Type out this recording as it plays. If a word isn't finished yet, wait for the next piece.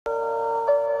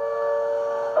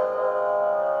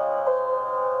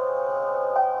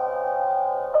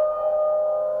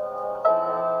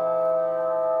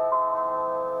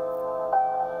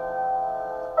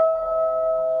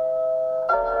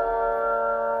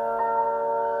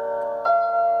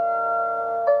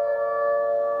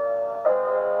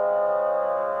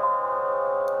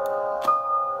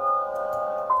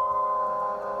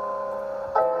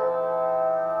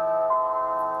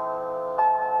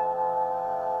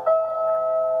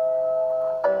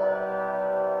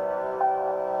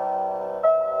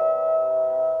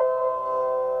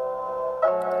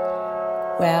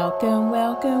Welcome,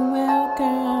 welcome,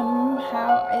 welcome.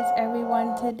 How is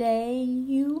everyone today?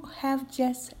 You have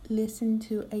just listened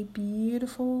to a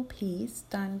beautiful piece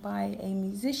done by a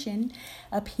musician,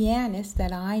 a pianist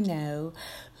that I know,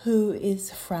 who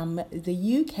is from the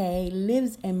UK,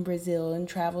 lives in Brazil, and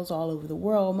travels all over the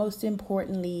world. Most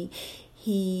importantly,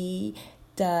 he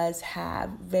does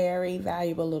have very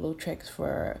valuable little tricks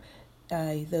for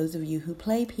those of you who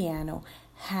play piano,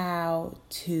 how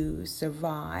to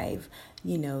survive,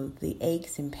 the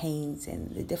aches and pains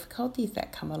and the difficulties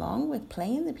that come along with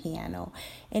playing the piano.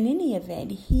 In any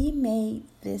event, he made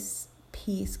this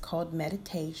piece called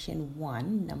Meditation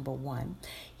 1, number 1.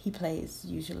 He plays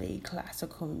usually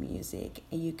classical music,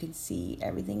 and you can see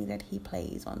everything that he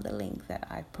plays on the link that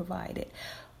I've provided.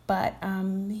 But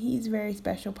he's a very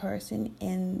special person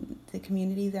in the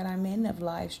community that I'm in of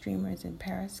live streamers in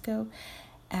Periscope.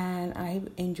 And I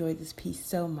enjoyed this piece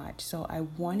so much. So I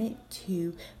wanted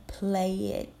to play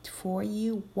it for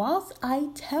you whilst I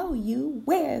tell you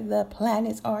where the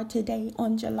planets are today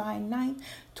on July 9th,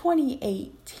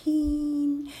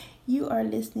 2018. You are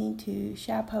listening to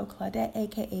Chapeau Claudette,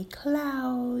 aka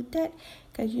Cloudette,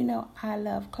 because I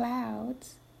love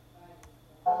clouds.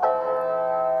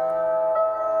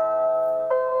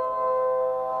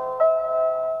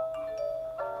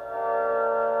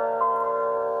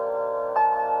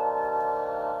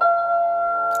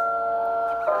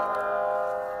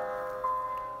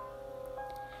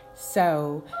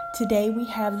 So today we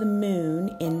have the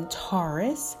moon in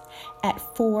Taurus at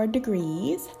 4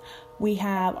 degrees. We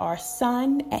have our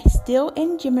sun still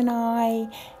in Gemini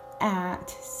at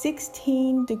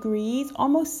 16 degrees,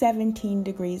 almost 17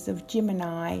 degrees of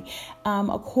Gemini.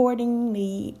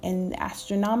 Accordingly, in the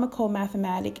astronomical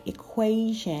mathematic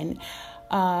equation,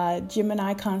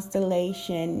 Gemini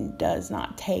constellation does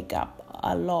not take up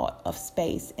a lot of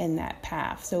space in that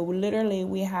path. So literally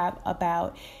we have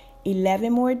about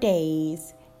 11 more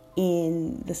days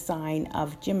in the sign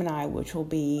of Gemini, which will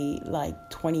be like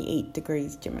 28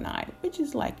 degrees Gemini, which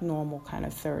is like normal kind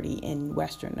of 30 in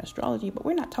Western astrology. But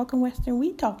we're not talking Western,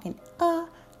 we're talking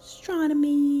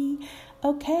astronomy.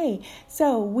 Okay,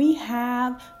 so we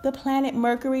have the planet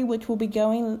Mercury, which will be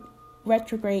going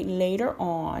retrograde later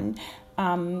on.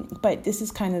 But this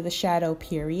is kind of the shadow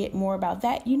period. More about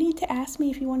that, you need to ask me.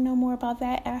 If you want to know more about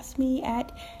that, ask me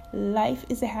at Life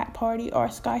is a Hat Party or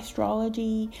Sky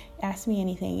Astrology. Ask me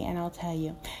anything and I'll tell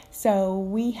you. So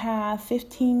we have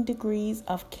 15 degrees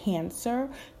of Cancer,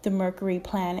 the Mercury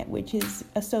planet, which is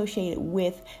associated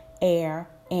with air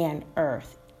and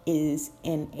earth, is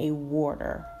in a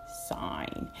water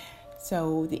sign.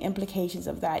 So the implications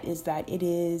of that is that it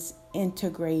is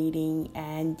integrating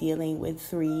and dealing with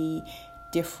 3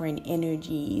 different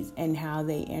energies and how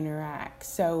they interact.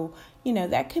 So,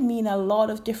 that could mean a lot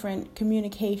of different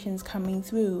communications coming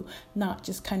through, not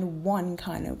just kind of one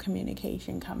kind of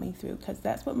communication coming through, because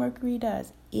that's what Mercury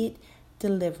does. It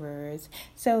delivers.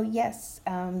 So yes,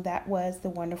 that was the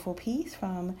wonderful piece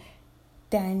from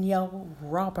Danielle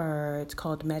Roberts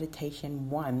called Meditation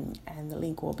 1, and the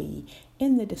link will be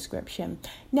in the description.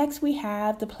 Next, we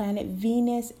have the planet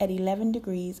Venus at 11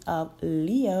 degrees of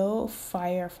Leo,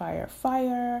 fire, fire,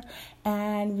 fire,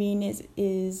 and Venus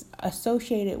is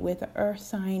associated with the earth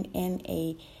sign and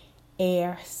a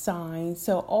air sign.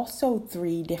 So also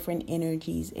 3 different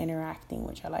energies interacting,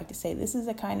 which I like to say. This is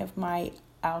a kind of my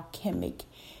alchemic,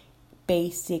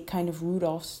 basic kind of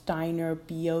Rudolf Steiner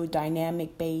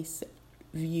biodynamic base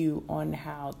view on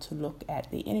how to look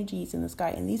at the energies in the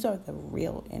sky. And these are the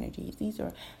real energies. These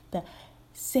are the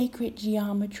sacred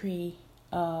geometry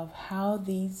of how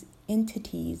these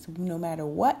entities, no matter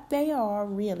what they are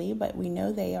really, but we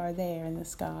know they are there in the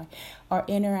sky, are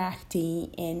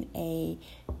interacting in a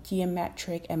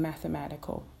geometric and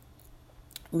mathematical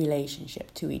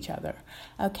relationship to each other.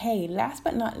 Okay, last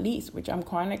but not least, which I'm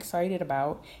quite excited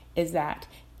about, is that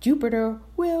Jupiter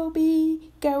will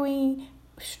be going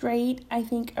straight, I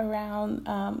think, around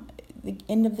the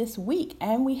end of this week,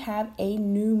 and we have a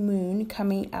new moon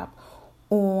coming up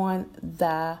on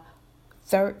the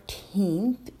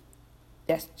 13th.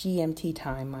 That's GMT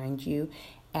time, mind you,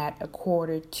 at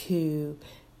 4:45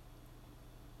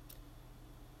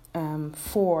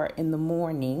 in the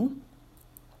morning,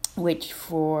 which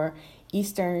for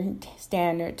Eastern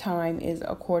Standard Time is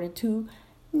 8:45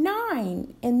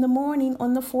 in the morning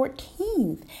on the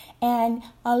 14th. And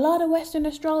a lot of Western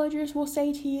astrologers will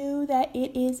say to you that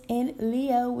it is in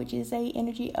Leo, which is a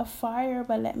energy of fire.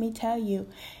 But let me tell you,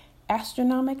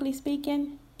 astronomically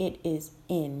speaking, it is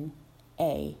in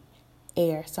a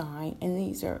air sign. And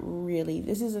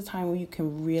this is a time where you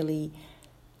can really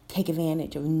take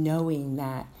advantage of knowing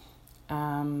that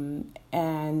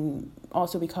And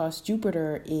also because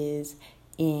Jupiter is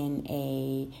in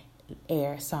a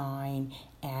air sign,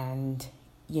 and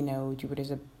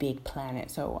Jupiter's a big planet,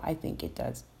 so I think it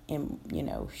does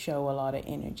show a lot of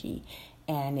energy,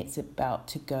 and it's about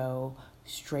to go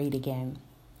straight again.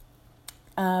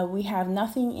 We have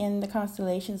nothing in the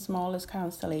constellation, smallest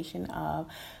constellation of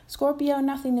Scorpio,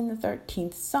 nothing in the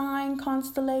 13th sign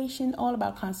constellation, all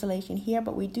about constellation here,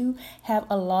 but we do have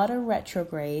a lot of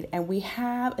retrograde, and we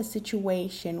have a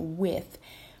situation with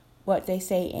what they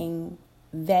say in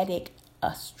Vedic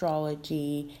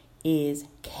astrology is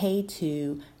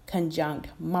Ketu conjunct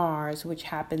Mars, which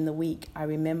happened the week, I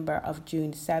remember, of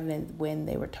June 7th when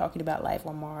they were talking about life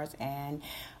on Mars, and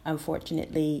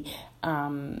unfortunately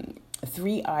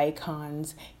 3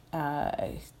 icons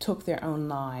took their own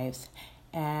lives.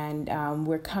 And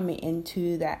we're coming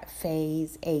into that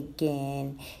phase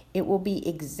again. It will be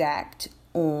exact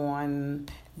on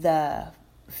the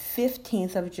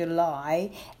 15th of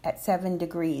July at 7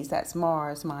 degrees. That's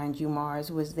Mars, mind you. Mars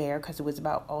was there because it was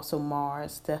about also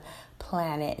Mars, the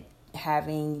planet,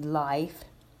 having life.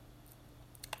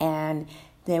 And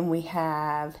then we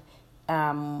have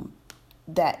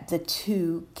that the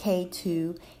two,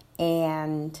 K2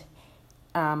 and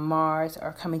Mars,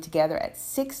 are coming together at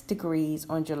 6 degrees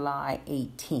on July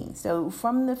 18th. So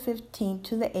from the 15th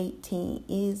to the 18th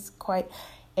is quite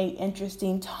an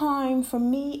interesting time for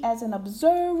me as an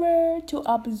observer to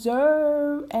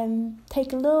observe and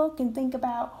take a look and think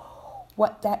about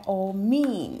what that all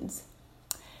means.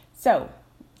 So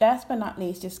last but not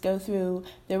least, just go through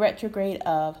the retrograde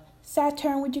of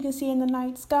Saturn, which you can see in the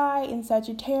night sky in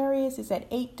Sagittarius. It's at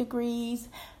 8 degrees.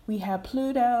 We have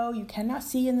Pluto. You cannot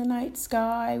see in the night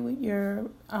sky with your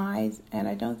eyes, and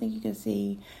I don't think you can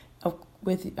see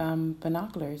with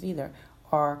binoculars either,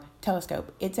 or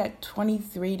telescope. It's at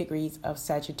 23 degrees of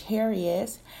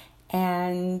Sagittarius,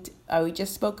 and we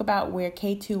just spoke about where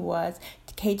K2 was.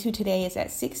 K2 today is at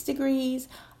 6 degrees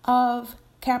of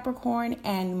Capricorn,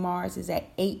 and Mars is at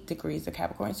 8 degrees of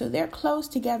Capricorn. So they're close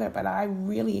together, but I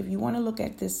really, if you want to look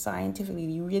at this scientifically,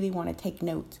 you really want to take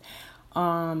notes.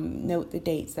 Note the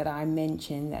dates that I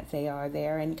mentioned, that they are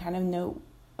there, and kind of note,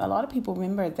 a lot of people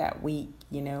remember that week,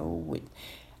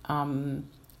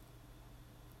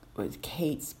 with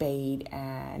Kate Spade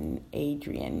and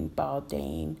Adrian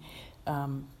Baldane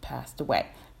passed away.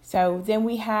 So then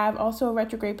we have also a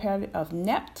retrograde period of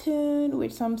Neptune,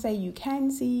 which some say you can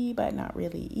see, but not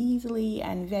really easily,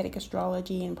 and Vedic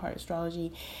astrology and part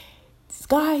astrology.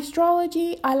 Sky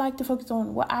astrology, I like to focus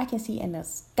on what I can see in the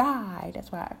sky.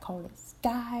 That's why I call it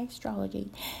sky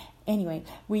astrology. Anyway,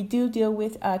 we do deal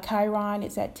with Chiron.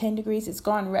 It's at 10 degrees. It's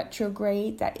gone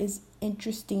retrograde. That is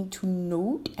interesting to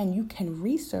note, and you can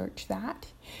research that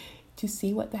to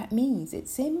see what that means.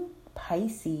 It's in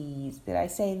Pisces. Did I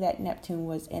say that Neptune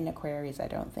was in Aquarius? I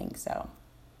don't think so.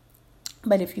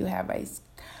 But if you have a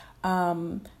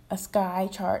sky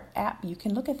chart app, you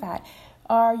can look at that.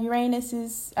 Our Uranus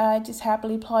is just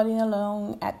happily plodding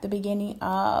along at the beginning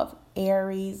of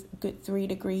Aries, good 3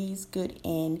 degrees, good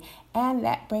in. And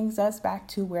that brings us back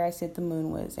to where I said the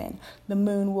moon was in. The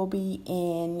moon will be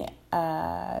in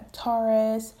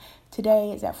Taurus.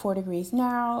 Today it's at 4 degrees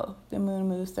now. The moon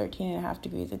moves 13.5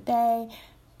 degrees a day.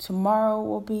 Tomorrow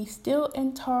will be still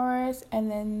in Taurus,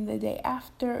 and then the day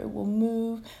after it will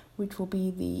move, which will be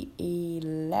the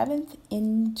 11th,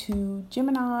 into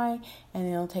Gemini,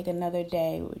 and it'll take another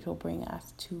day, which will bring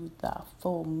us to the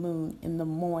full moon in the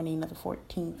morning of the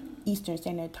 14th Eastern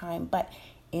Standard Time, but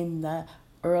in the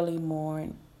early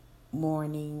morning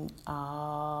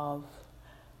of,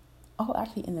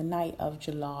 in the night of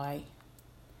July.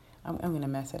 I'm going to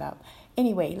mess it up.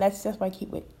 Anyway, let's just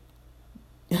keep it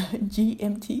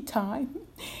GMT time.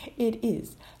 It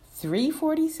is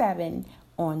 3:47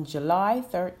 on July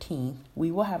 13th.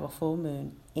 We will have a full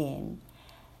moon in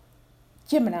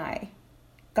Gemini.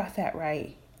 Got that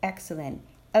right. Excellent.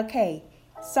 Okay,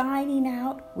 signing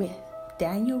out with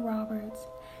Daniel Roberts.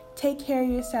 Take care of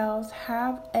yourselves.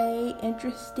 Have a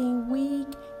interesting week.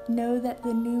 Know that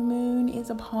the new moon is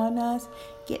upon us.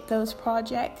 Get those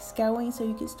projects going so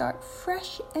you can start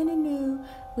fresh and anew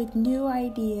with new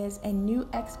ideas and new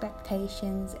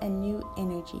expectations and new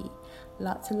energy.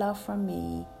 Lots of love from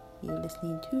me. You're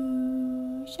listening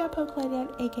to Chapeau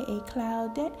Claudette, aka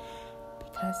Cloudette,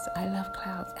 because I love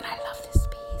clouds and I love this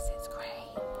piece. It's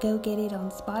great. Go get it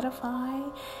on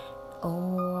Spotify,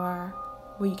 or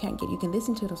you can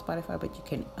listen to it on Spotify, but you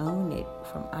can own it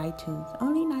from iTunes.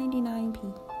 Only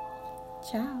 99p.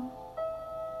 Ciao.